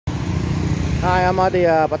Hi, I'm at the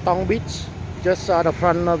Patong beach, just at the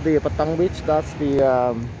front of the Patong beach. That's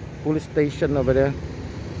the police station over there.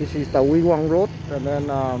 This is the Wewang Road, and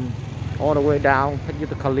then all the way down, take you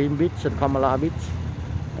to Kalim Beach and Kamala Beach.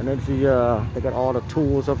 And then see, they got all the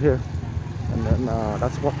tools up here. And then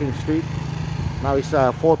that's Walking Street. Now it's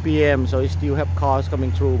 4 p.m. so you still have cars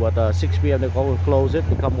coming through, but 6 p.m. they close it,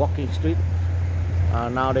 become Walking Street.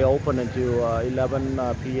 Now they open until 11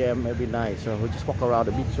 p.m. every night, so we just walk around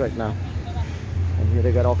the beach right now. And here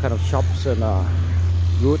they got all kind of shops and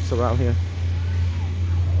goods around here.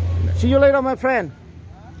 See you later, my friend.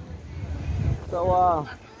 So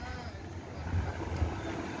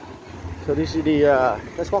this is the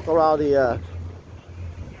let's walk around the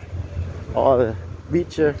all the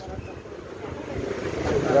beach here.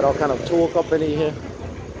 Got all kind of tour company here.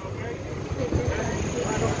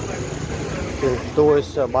 The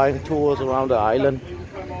tourists buying tours around the island.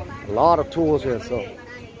 A lot of tours here, so.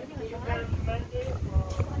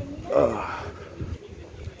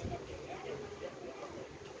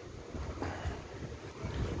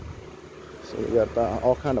 So we got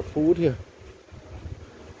all kind of food here.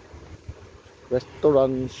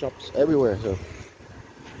 Restaurant, shops everywhere.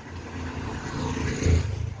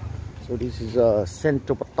 So this is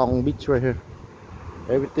Central Patong Beach right here.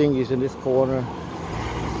 Everything is in this corner.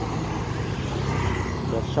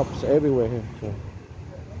 There are shops everywhere here. So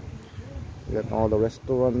we got all the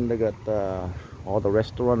restaurant. They got all the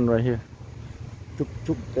restaurant right here. Chuk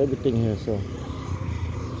chuk, everything here.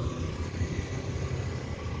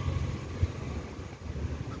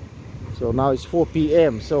 So now it's 4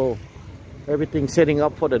 p.m. so everything's setting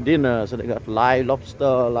up for the dinner. So they got live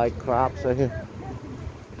lobster, live crabs right here.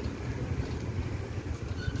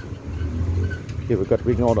 Here we got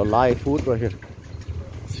bring all the live food right here.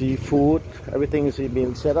 Seafood, everything is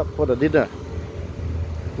being set up for the dinner.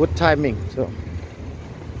 Good timing. So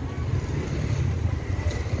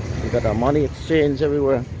we got a money exchange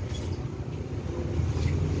everywhere.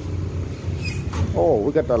 Oh,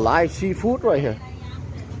 we got the live seafood right here.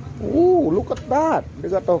 Oh, look at that. They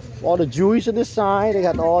got all the Jewish on this side. They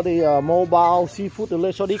got all the mobile seafood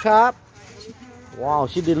delivery. Wow,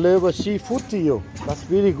 she delivers seafood to you. That's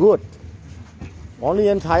really good. Only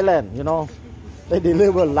in Thailand, you know, they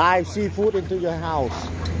deliver live seafood into your house.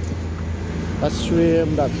 That's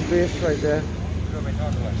shrimp, that's fish right there.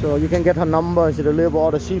 So you can get her number and she deliver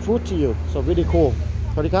all the seafood to you. So really cool.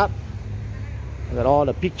 They got all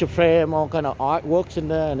the picture frame, all kind of artworks in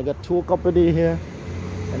there, and they got tour company here.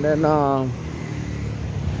 And then down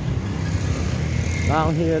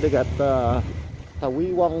here they got the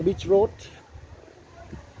Wewang Beach Road.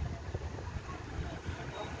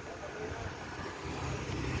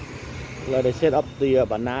 Where they set up the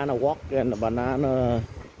banana walk and the banana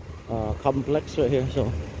complex right here. So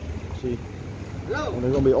see, and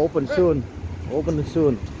they're gonna be open soon. Open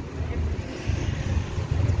soon.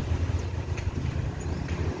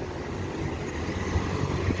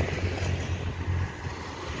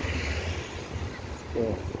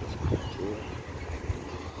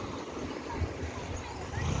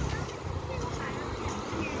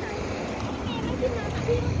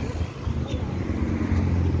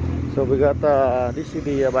 So we got this is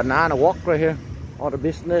the banana walk right here. All the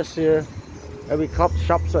business here, every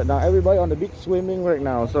shops right now. Everybody on the beach swimming right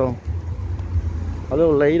now. So a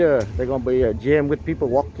little later they're gonna be a jam with people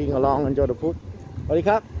walking along, enjoy the food. Ready,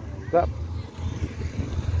 Cap?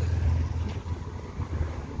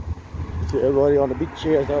 See everybody on the beach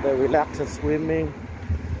here, so they relax and swimming.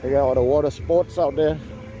 They got all the water sports out there.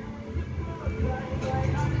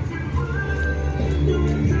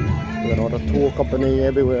 We got all the tour company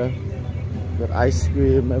everywhere. We got ice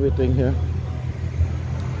cream, everything here.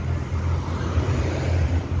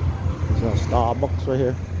 There's a Starbucks right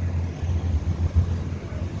here.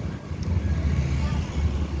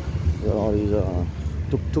 We got all these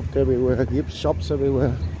tuk-tuk everywhere, gift shops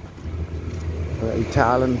everywhere.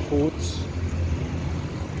 Italian foods.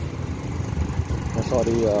 That's all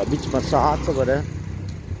the beach massage over there.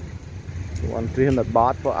 300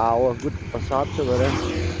 baht per hour, good massage over there.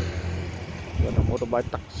 Got a motorbike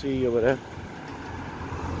taxi over there.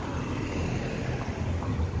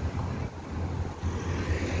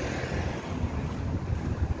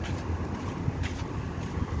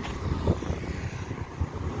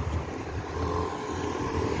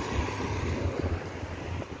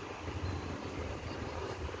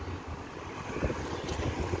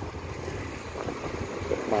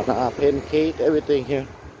 Banana pancake, everything here.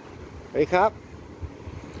 Hey, Cap.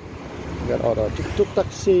 Got all the tuk-tuk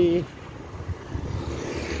taxi.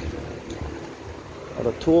 All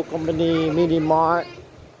the tour company, mini mart.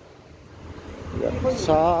 We got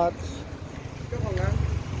massage.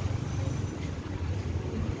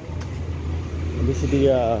 This is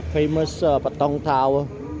the famous Patong Tower.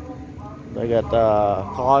 They got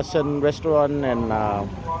Carson restaurant and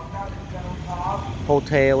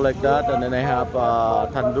hotel like that, and then they have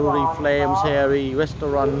Tandoori Flames Harry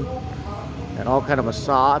restaurant and all kind of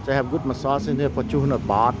massage. They have good massage in here for 200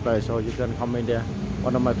 baht, so you can come in there.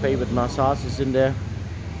 One of my favorite massages is in there.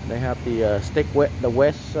 They have the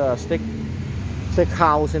West steak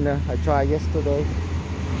house in there. I tried yesterday,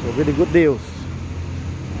 so really good deals.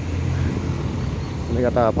 And they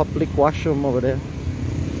got a public washroom over there.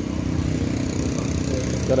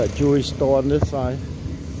 Got a jewelry store on this side.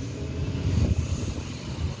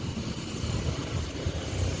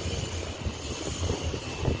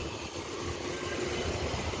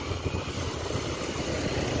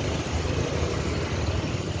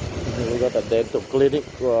 We got a dental clinic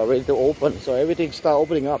ready to open, so everything start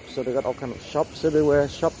opening up. So they got all kind of shops everywhere,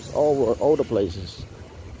 shops all the places.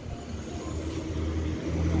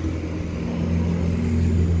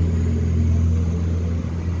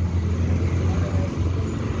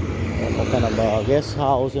 All kind of guest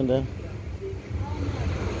house in there,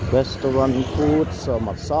 restaurant, foods,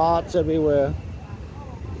 massage everywhere.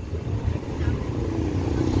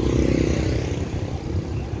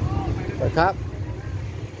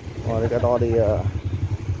 Oh, they got all the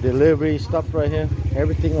delivery stuff right here.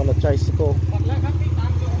 Everything on the tricycle.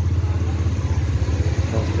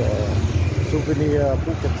 There's the souvenir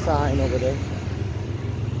Phuket sign over there.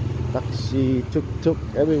 Taxi, tuk-tuk,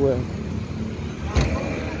 everywhere.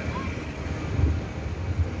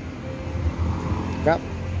 Cup.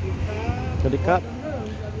 The cup.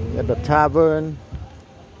 Got the tavern.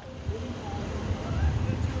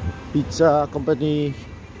 Pizza company.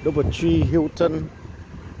 Doubletree Hilton.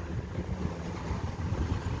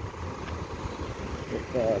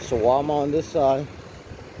 Shawarma on this side.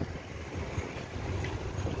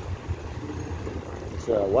 It's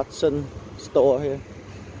a Watson store here.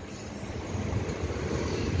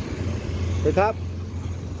 Pick up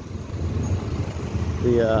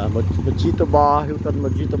the Mojito bar, Hilton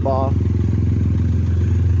Mojito bar.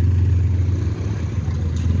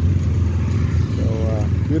 So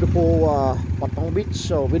beautiful Patong beach,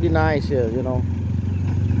 so really nice here, you know.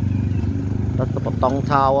 That's the Patong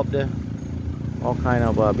Tower up there. All kind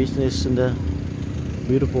of business in there.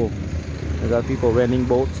 Beautiful. They got people renting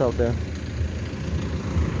boats out there.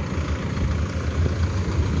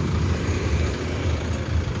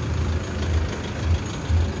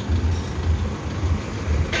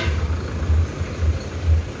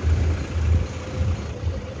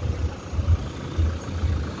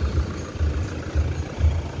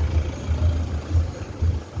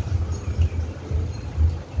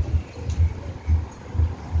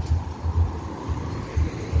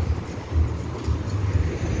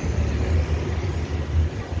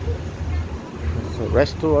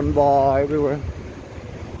 Restaurant, bar everywhere.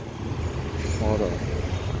 All the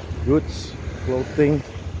goods, clothing.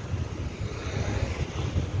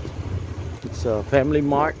 It's a family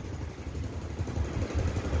mart.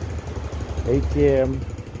 ATM.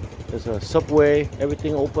 There's a Subway.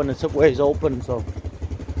 Everything open. The Subway is open, so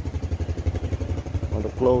all the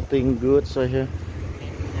clothing, goods right here.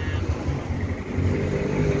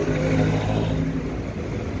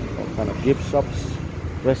 All kind of gift shops,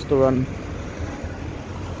 restaurant.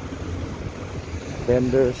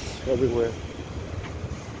 Vendors everywhere.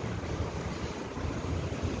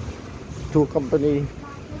 Tour company.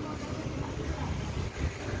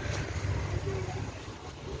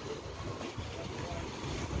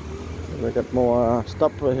 We got more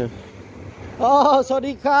stuff right here. Oh,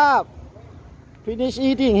 Sawadee Krap! Finish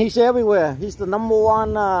eating. He's everywhere. He's the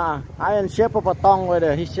 #1 Iron Chef of Patong right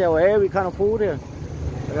there. He sells every kind of food here.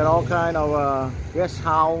 We got all kind of guest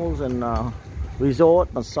house and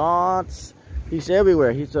resort, massage. He's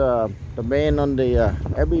everywhere. He's the man on the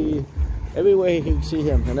everywhere you can see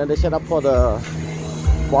him. And then they set up for the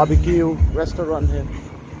barbecue restaurant here.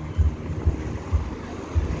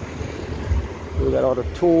 We got all the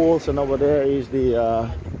tools, and over there is the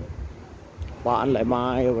Bar An Lai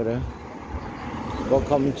Mai over there.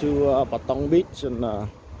 Welcome to Patong Beach and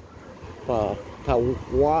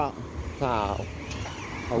Tawawang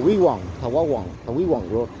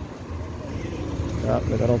Road. Yeah,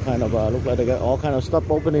 they got all kind of look like they got all kind of stuff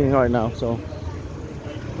opening right now. So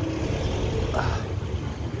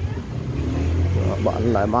Bar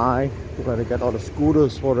An Lai Mai, look like they got all the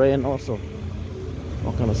scooters for rent also.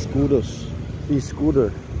 All kind of scooters,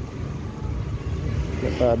 e-scooter.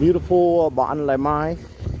 Got a beautiful Bar An Lai Mai.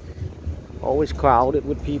 Always crowded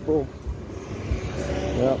with people.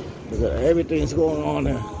 Yep, everything's going on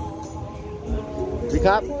here. Pick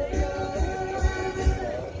up.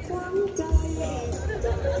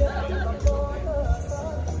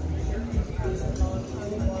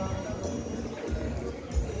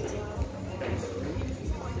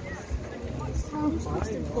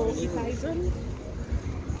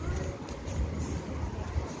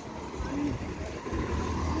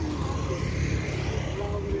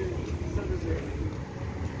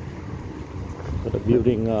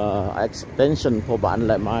 building extension for Ban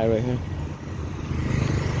Lai Mai right here.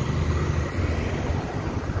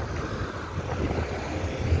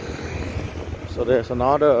 So there's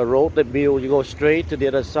another road they build. You go straight to the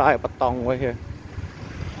other side, Patong right here.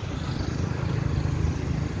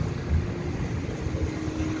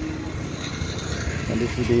 And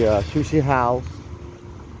this is the sushi house,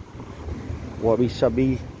 Wabi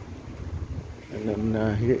Sabi. And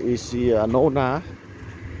then here is the Nona,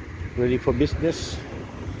 ready for business.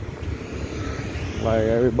 Like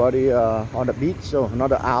everybody on the beach. So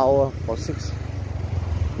another hour for 6.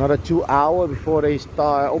 Another 2 hours before they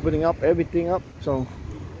start opening up everything up. So,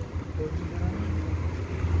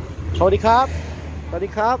 Sawadee krap, Sawadee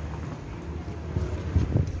krap.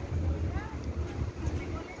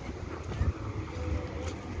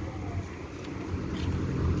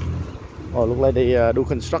 Oh, look like they do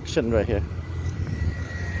construction right here.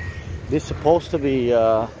 This is supposed to be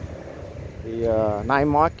the night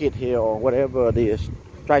market here, or whatever, the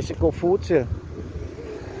tricycle foods here.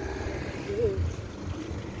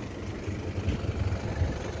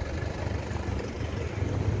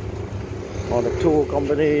 All the tool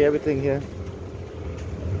company, everything here.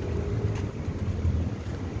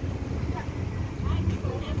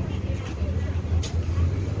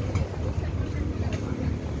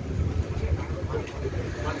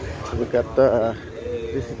 So we got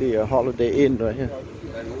this is the Holiday Inn right here.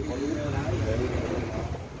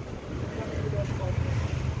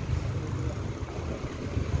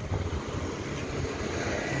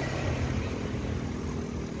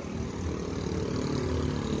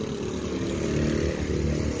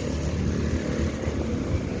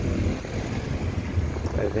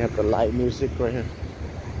 They have the live music right here.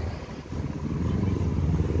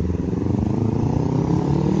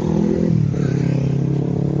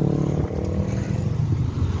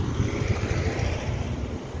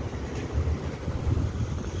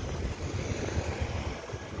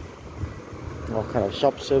 All kind of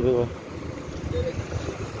shops everywhere.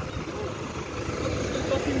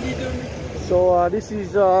 So this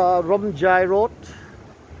is Ramjai Road.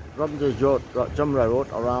 Ramjai Road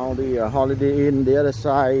around the Holiday Inn. The other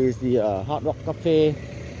side is the Hard Rock Cafe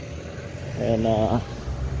and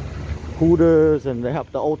Hooters, and they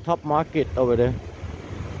have the Old Top Market over there.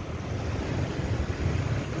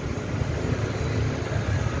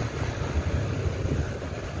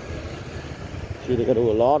 See, they got to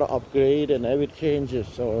do a lot of upgrade and everything changes.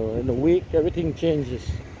 So in a week, everything changes.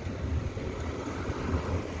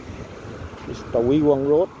 It's the Wiwang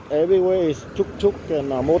Road. Everywhere is tuk-tuk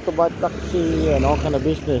and motorbike taxi and all kind of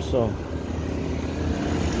business. So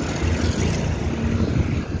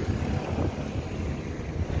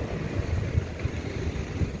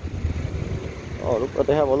oh, look,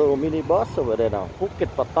 they have a little mini bus over there now. Phuket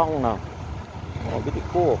Patong now. Oh, pretty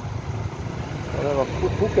cool. They have a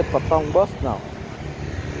Phuket Patong bus now.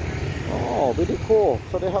 Oh, pretty cool.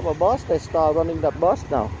 So they have a bus. They start running that bus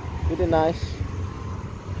now. Pretty nice.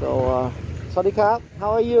 So Sawadee krap,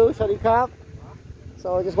 how are you? Sawadee krap.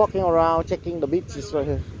 So just walking around checking the beaches right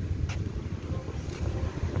here.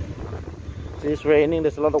 See, it's raining,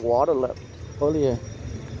 there's a lot of water left earlier.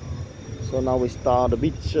 So now we start the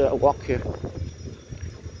beach walk here.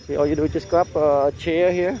 See, all you do is just grab a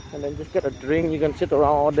chair here and then just get a drink. You can sit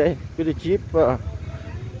around all day. Pretty cheap.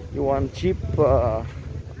 You want cheap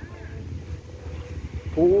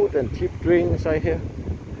food and cheap drinks right here.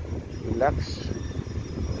 Relax.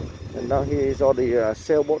 And now here is all the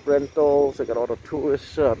sailboat rentals. I got all the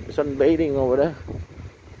tourists sunbathing over there.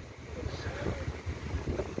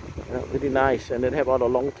 Yeah, really nice. And then have all the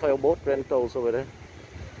long tail boat rentals over there.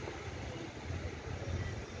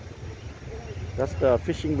 That's the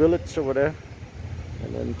fishing village over there.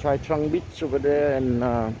 And then Chai Trang Beach over there, and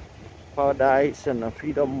Paradise and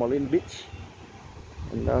Freedom Marine Beach.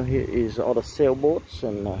 And now here is all the sailboats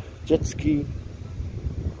and jet ski.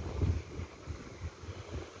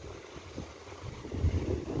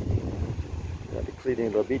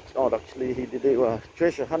 Cleaning the beach. Oh, actually he did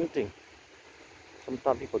treasure hunting.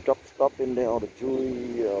 Sometimes people drop stuff in there, or the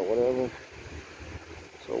jewelry or whatever.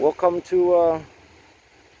 So welcome to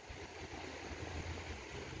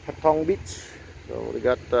Patong Beach. So we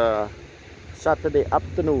got Saturday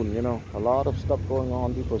afternoon, you know, a lot of stuff going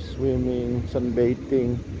on. People swimming,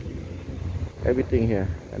 sunbathing, everything here.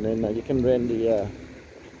 And then you can rent the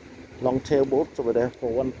long tail boats over there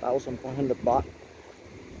for 1,500 baht.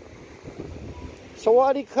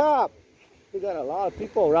 Sawadee krap. We got a lot of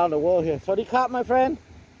people around the world here. Sawadee krap, my friend.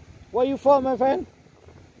 Where are you from, my friend?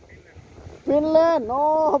 Finland.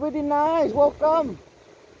 Oh, very nice. Welcome.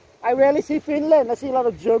 I rarely see Finland. I see a lot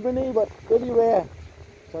of Germany, but very rare.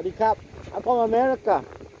 Sawadee krap. I'm from America.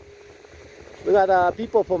 We got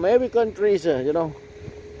people from every countries, you know.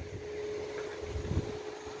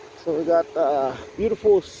 So we got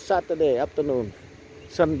beautiful Saturday afternoon,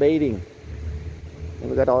 sunbathing. And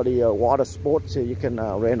we got all the water sports here. You can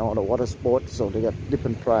rent all the water sports. So they got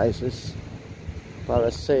different prices.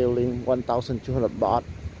 Parasailing, 1,200 baht.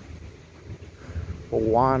 For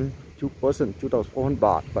one, two person, 2,400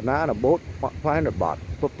 baht. Banana boat, 500 baht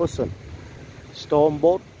per person. Storm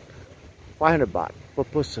boat, 500 baht per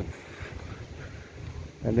person.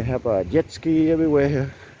 And they have a jet ski everywhere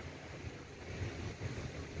here.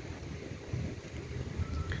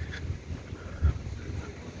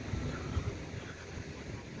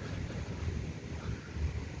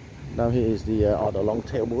 Down here is the all the long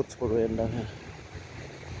tail boats for rent down here.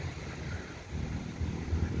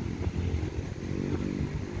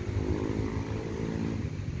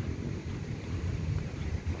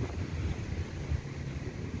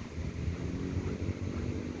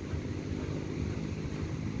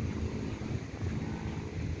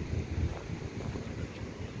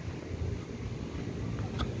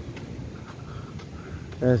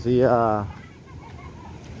 There's the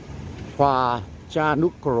Phà Cha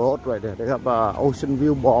Nuk Road right there. They have ocean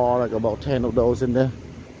view bar, like about 10 of those in there.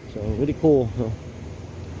 So really cool. So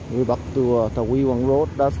we're back to the Wee Wang Road.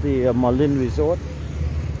 That's the Marlin Resort.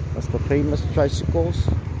 That's the famous tricycles.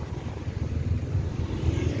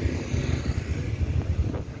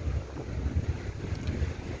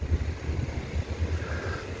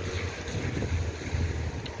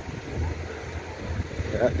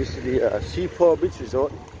 Yeah, this is the Seaport Beach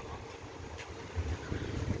Resort.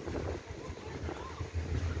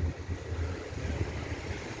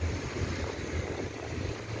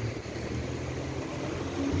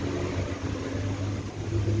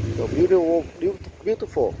 So beautiful,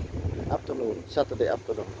 beautiful afternoon, Saturday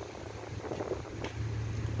afternoon.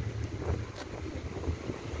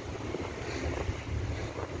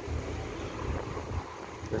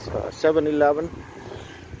 There's 7-Eleven.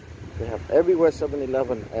 They have everywhere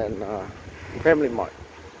 7-Eleven and Family Mart.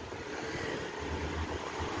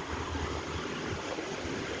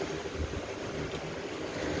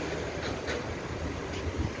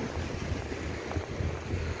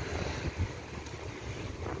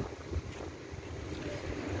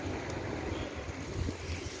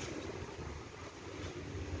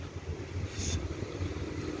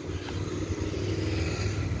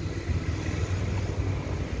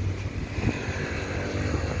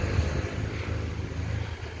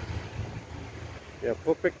 Yeah,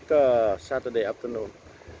 perfect Saturday afternoon.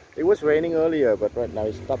 It was raining earlier, but right now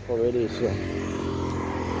it's stopped already. So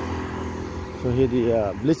here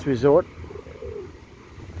the Bliss Resort.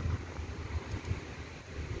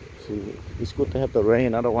 See, it's good to have the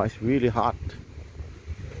rain, otherwise really hot.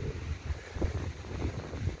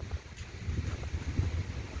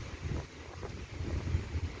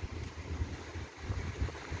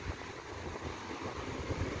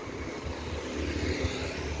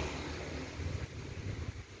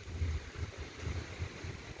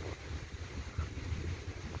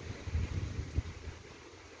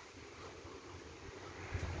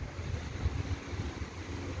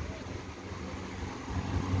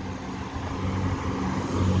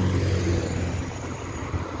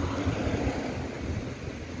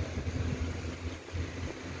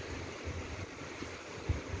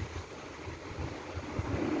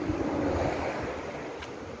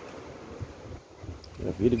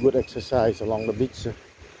 Yeah, really good exercise along the beach.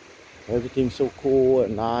 Everything's so cool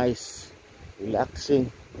and nice,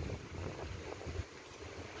 relaxing.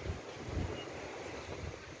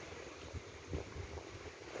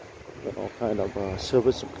 Got all kind of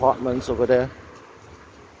service apartments over there.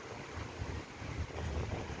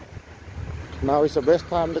 Now is the best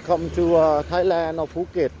time to come to Thailand or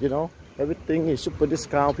Phuket, you know. Everything is super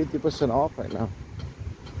discount, 50% off right now.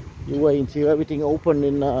 You wait until everything open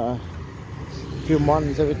in few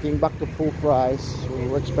months, everything back to full price,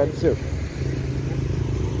 so expensive.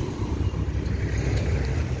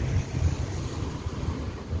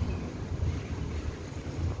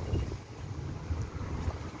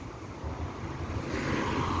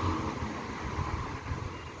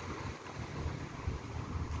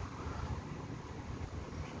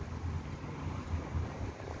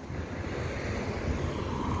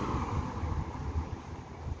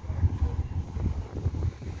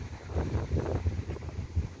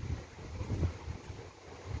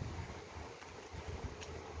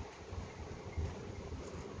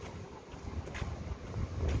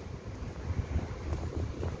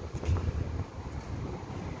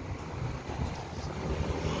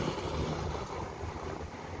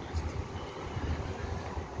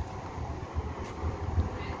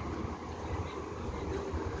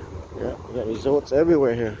 We got resorts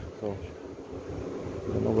everywhere here. So,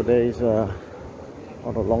 and over there is all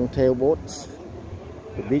the long tail boats,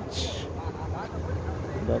 the beach.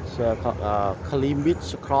 That's Kalim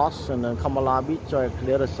Beach across, and then Kamala Beach are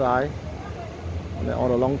the other side. And then all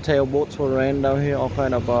the long tail boats for rent down here, all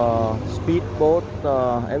kind of speed boat,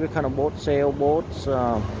 every kind of boat, sail boats,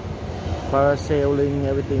 parasailing,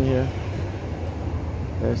 everything here.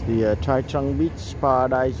 There's the Chai Chang Beach,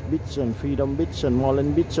 Paradise Beach, and Freedom Beach, and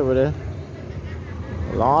Marlin Beach over there.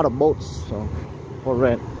 A lot of boats for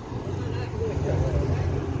rent.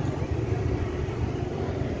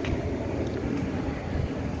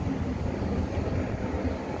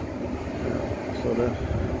 So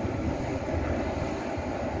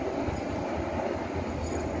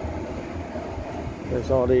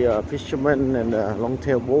there's all the fishermen and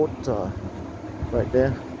long-tail boats right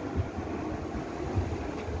there.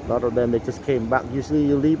 A lot of them, they just came back. Usually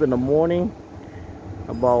you leave in the morning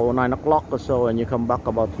about 9 o'clock or so, and you come back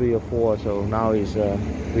about 3 or 4. So now is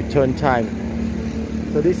return time.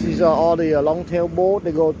 So this is all the long-tail boat.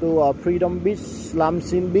 They go to Freedom Beach, Lam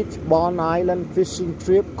Sim Beach, Bon Island, Fishing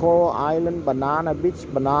Trip, Coral Island, Banana Beach,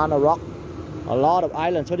 Banana Rock. A lot of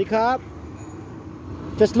islands. Sawasdee krap.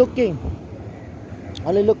 Just looking.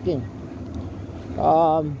 Only looking.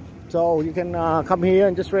 So you can come here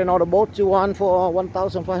and just rent all the boats you want for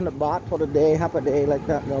 1,500 baht for the day, half a day, like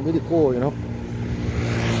that. You know, really cool, you know.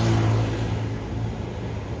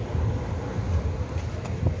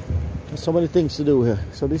 There's so many things to do here.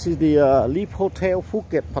 So this is the Leap Hotel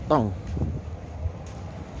Phuket, Patong.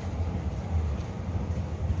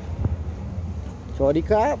 Sawasdee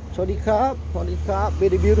krap, Sawasdee krap, Sawasdee krap.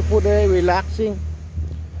 Very beautiful day, relaxing,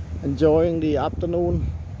 enjoying the afternoon.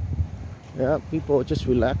 Yeah, people just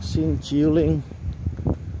relaxing, chilling,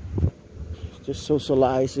 just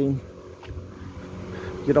socializing.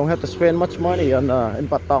 You don't have to spend much money on in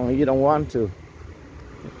Patong if you don't want to.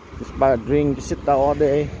 Just buy a drink, just sit down all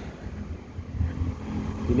day.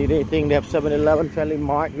 If you need anything, they have 7-Eleven, Family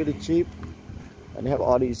Mart, really cheap. And they have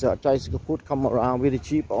all these tricycle food come around, really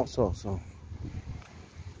cheap also. So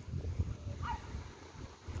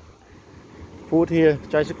food here,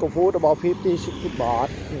 tricycle food about 50-60 baht,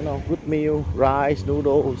 you know, good meal, rice,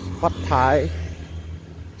 noodles, pad thai,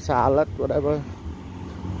 salad, whatever.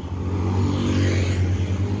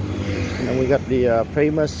 And then we got the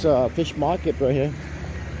famous fish market right here.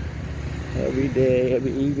 Every day,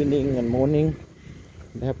 every evening and morning,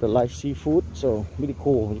 they have the live seafood, so really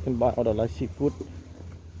cool. You can buy all the live seafood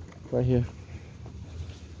right here.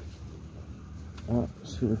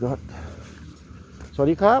 So we got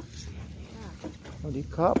Sawasdee krap. Sawasdee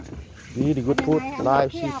krap. Really good food,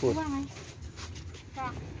 live seafood.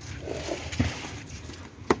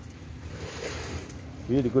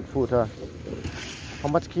 Really good food, huh? How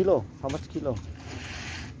much kilo? How much kilo?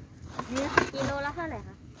 กิโลละเท่าไหร่ค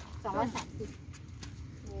ะ230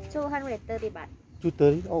 230 baht.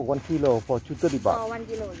 230? Oh, 1 kilo for 230 baht. Oh, 1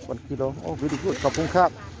 kilo. Yeah. 1 kilo. Oh, really good. Kapung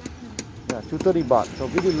krap. Yeah, 230 baht. So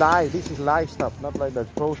really live. This is live stuff, not like the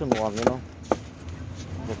frozen one, you know.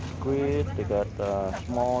 The squid, they got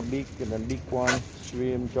small, big, and then big one,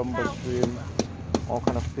 shrimp, jumbo shrimp, all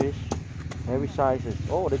kind of fish, every sizes.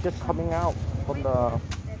 Oh, they're just coming out from the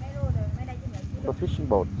fishing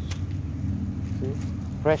boats. See,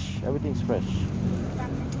 fresh, everything's fresh.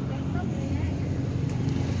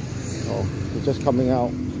 Oh, they're just coming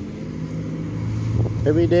out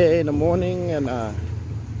every day in the morning and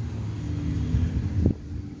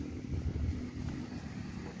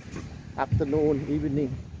afternoon,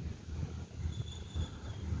 evening.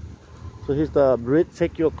 So here's the bridge,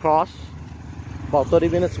 take you across. About 30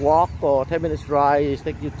 minutes walk or 10 minutes ride,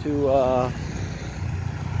 take you to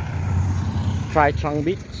Chai Chang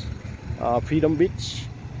Beach, Freedom Beach,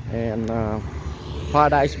 and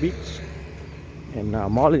Paradise Beach, and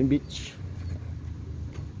Marlin Beach.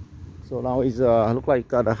 So now it's look like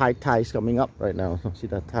the high tides coming up right now. See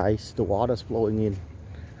the tides, the water's flowing in.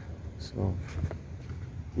 So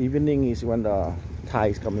evening is when the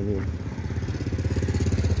tides coming in.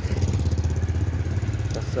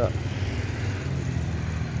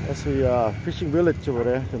 That's the fishing village over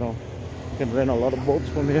there. You know, you can rent a lot of boats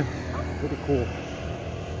from here. Pretty cool.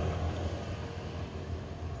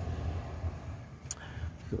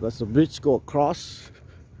 So that's the bridge go across,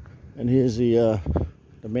 and here's the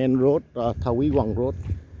main road, Wang Road.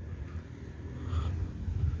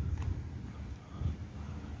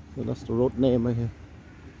 So that's the road name right here.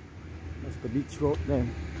 That's the beach road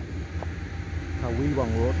name. Wang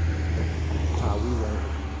Road. Wang.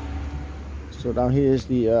 So down here is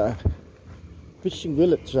the fishing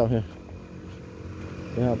village down here.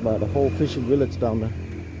 They have the whole fishing village down there.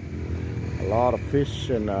 A lot of fish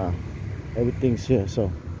and Everything's here.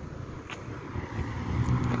 So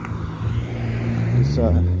it's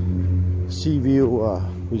a sea view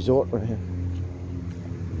resort right here.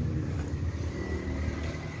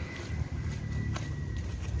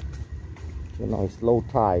 So now it's low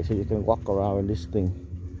tide, so you can walk around in this thing.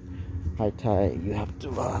 High tide, you have to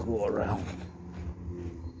go around.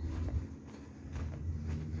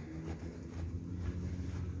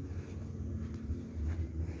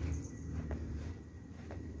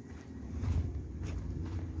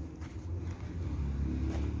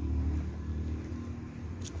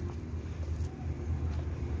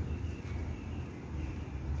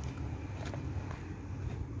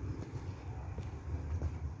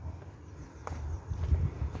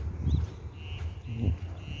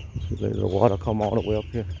 Let the water come all the way up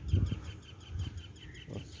here.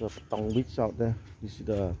 That's Patong Beach out there. This is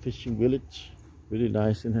the fishing village. Really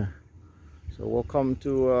nice in here. So welcome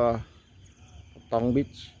to Patong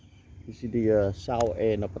Beach. This is the south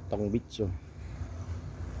end of Patong Beach. So